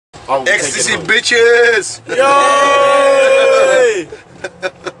Ecstasy bitches! Yo!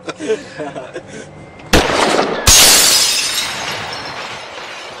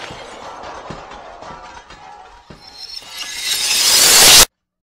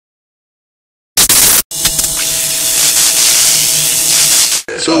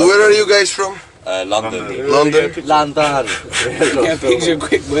 So where are you guys from? London. London? London. Get a picture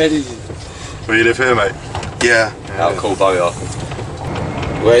quick, where did you? Where you live here, mate? Yeah. How cool Boya.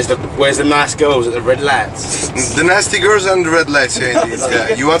 Where's the nice girls at the red lights? The nasty girls and the red lights here indeed.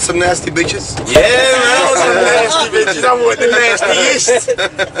 Yeah. You want some nasty bitches? Yeah, man, I want some nasty bitches. I want the nastiest.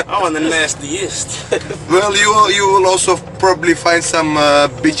 I want the nastiest. Well, you will also probably find some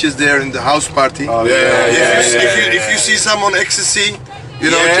bitches there in the house party. Oh, yeah. If you see someone ecstasy,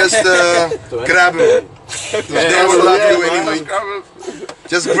 you know, just grab them. They will love you anyway.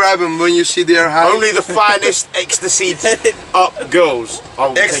 Just grab them when you see their house. Only the finest ecstasy up girls.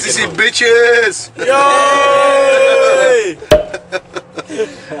 Ecstasy bitches! Yo!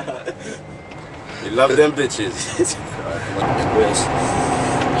 You love them bitches.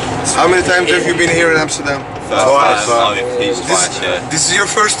 How many times have you been here in Amsterdam? Twice. Twice, yeah. This is your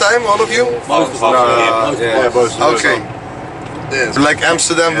first time, all of you? Both. Yeah, both. Okay. Yeah, like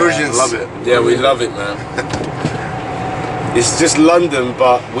Amsterdam virgins. Love it. Yeah, we love it, man. It's just London,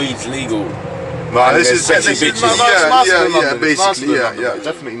 but weed's legal. No, this is basically basically, yeah.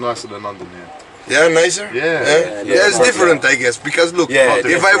 Definitely nicer than London, yeah. Yeah, nicer? Yeah, it's different, I guess, because look,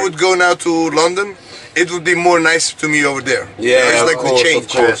 if I would go now to London, it would be more nice to me over there. Yeah, you know, it's like of course, the change.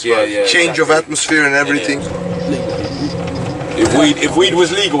 of course, Change of atmosphere and everything. If weed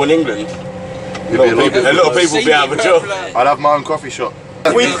was legal in England, a lot of people would be out of a job. I'd have my own coffee shop.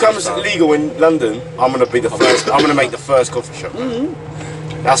 If weed becomes legal in London, I'm gonna be the first. I'm gonna make the first coffee shop.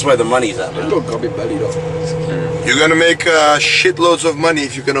 That's where the money's at, man. Got a bit bellied up. You're gonna make shitloads of money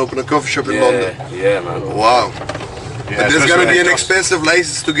if you can open a coffee shop in London. Yeah, man. Wow. Yeah, There's gonna be an expensive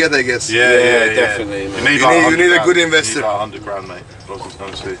license to get, I guess. Yeah, definitely. You need a good investor. You need like 100 grand, mate.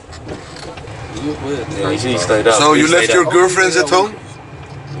 Honestly. Yeah, he stayed up. So you left your girlfriends at home?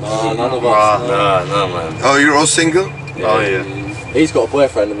 No, none of us. No, man. Oh, you're all single? Oh yeah. He's got a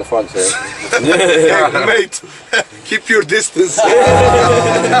boyfriend in the front here. Yeah, mate, keep your distance.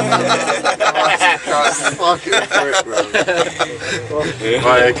 Fucking prick, bro.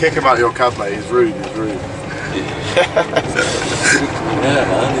 Right, kick him out your cab, mate. He's rude. He's rude. Yeah,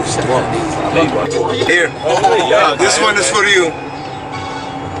 man. It's what? Here, this one is for you.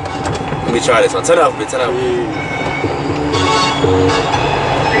 Let me try this one. Turn up, turn up.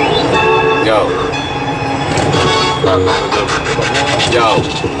 Yo.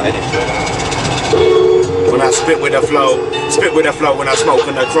 When I spit with the flow when I smoke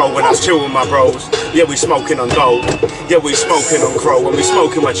and I grow, when I chill with my bros. Yeah, we smoking on gold. Yeah, we smoking on crow, and we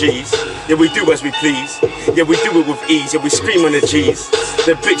smoking my G's. Yeah, we do as we please. Yeah, we do it with ease. Yeah, we scream on the G's.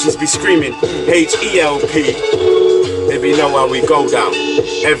 The bitches be screaming H-E-L-P. They be know how we go down.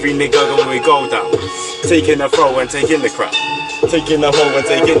 Every nigga when we go down. Taking the flow and taking the crap. Taking the hoe and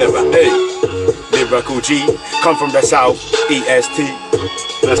taking the rap. Hey, lyrical G, come from the south, EST.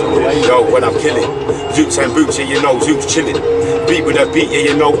 Yo, when I'm killing, Zoots and boots, yeah, you know, Zoots chilling. Beat with a beat, yeah,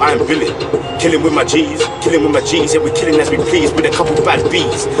 you know, I'm billing. Killing with my G's, yeah, we killing as we please. With a couple bad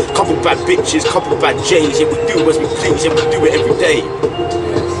beats, couple bad bitches, couple bad J's. Yeah, we do as we please, yeah, we do it every day.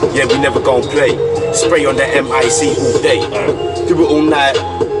 Yeah, we never gon' play. Spray on the MIC all day. Do it all night,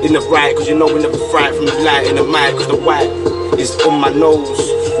 in the bright, cause you know we never fright from the light in the mic, cause the white is on my nose.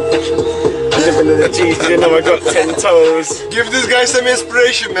 I'm living in the G's, you know I got 10 toes. Give this guy some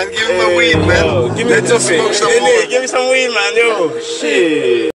inspiration, man. Give him a weed, man. Yo, give me Let's smoke some more. Give me some weed, man. Yo,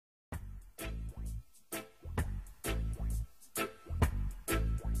 shit.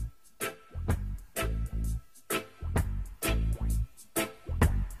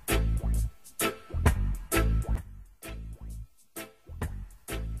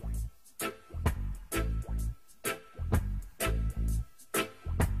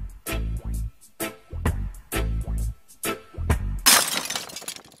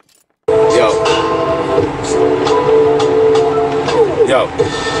 Yo,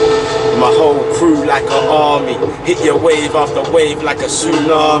 my whole crew like an army. Hit your wave after wave like a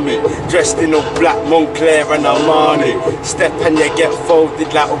tsunami. Dressed in all black Moncler and Armani. Step and you get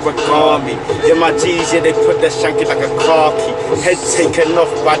folded like origami. Yeah, my G's, yeah, they put their shanky like a car key. Head taken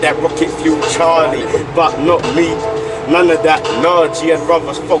off by that rocket fuel Charlie. But not me. None of that, nah, G, I'd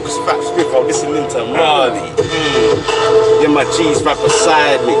rather focus fat script while listening to Marley. Yeah, my G's right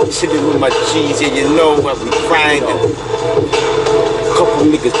beside me. Chilling with my G's, yeah, you know what we grinding. Couple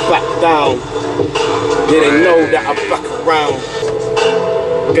niggas back down. Yeah, they know that I'm back around.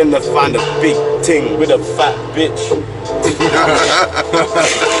 Gonna find a big ting with a fat bitch.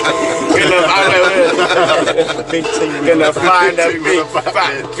 Gonna find a big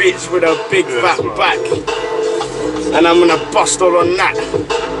fat bitch with a big fat back. And I'm gonna bust all on that.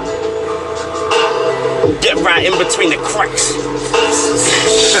 Get right in between the cracks.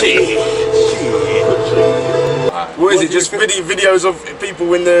 Shit. What is it? Just videos of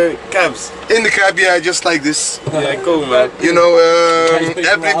people in the cabs? In the cab, yeah, just like this. Yeah, cool, man. You know,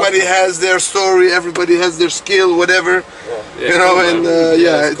 everybody has their story, everybody has their skill, whatever. Yeah, you know, cool, and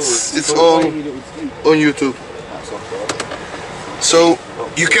yeah, it's all on YouTube. So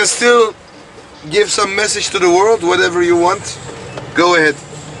you can still give some message to the world, whatever you want. Go ahead.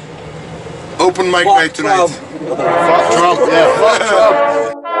 Open mic night tonight. Fuck Trump, yeah, fuck Trump.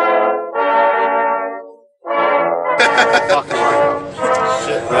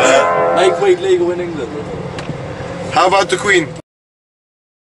 Make weed legal in England. How about the Queen?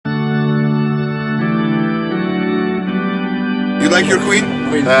 You like your Queen?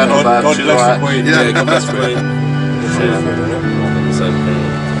 Not bad, God she's bless alright. the Queen. Yeah. God bless the Queen.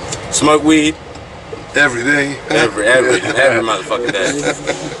 Smoke weed Every day. every motherfucking day.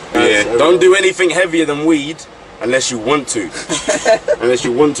 Yeah. Don't do anything heavier than weed unless you want to. Unless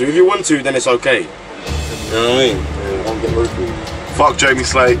you want to. If you want to, then it's okay. You know what I mean? Fuck Jamie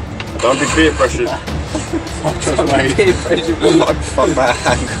Slate. Don't be peer pressured. Fuck my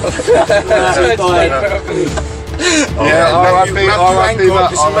Hancock. Yeah, R.I.P. R.I.P.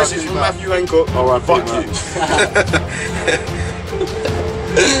 This is a message from Matthew Hancock. R.I.P. Fuck you.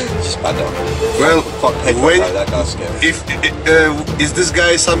 Just bad up. Well, Fuck Hancock, when, though, that guy's scary. if is this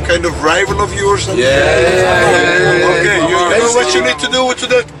guy some kind of rival of yours or something? Yeah. Okay, you know what you need to do to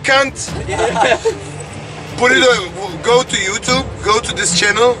that cunt? Put it on, go to YouTube, go to this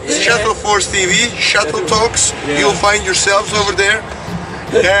channel, Shuttle Force TV, Shuttle Talks, you'll find yourselves over there,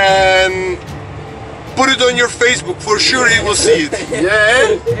 and put it on your Facebook, for sure he will see it.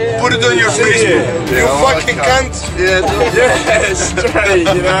 Yeah. Put it on your Facebook, you fucking cunt. Yeah, straight,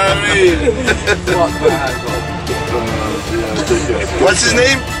 you know what I mean? What's his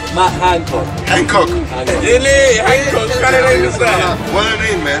name? Matt Hancock. Hancock. Really? Hancock, what kind of name is that? What a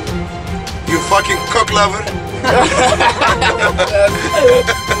name, man. You fucking cock lover.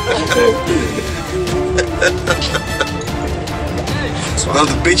 Well,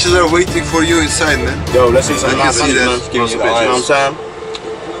 the bitches are waiting for you inside, man. Yo, let's see some I can nice see that. man. Give you the You know what I'm eyes. saying?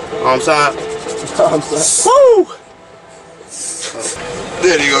 You know what I'm saying? Woo!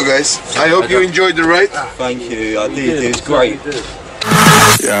 There you go, guys. I hope you enjoyed the ride. Thank you, I did, it was great.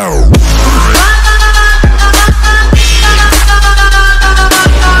 Yeah.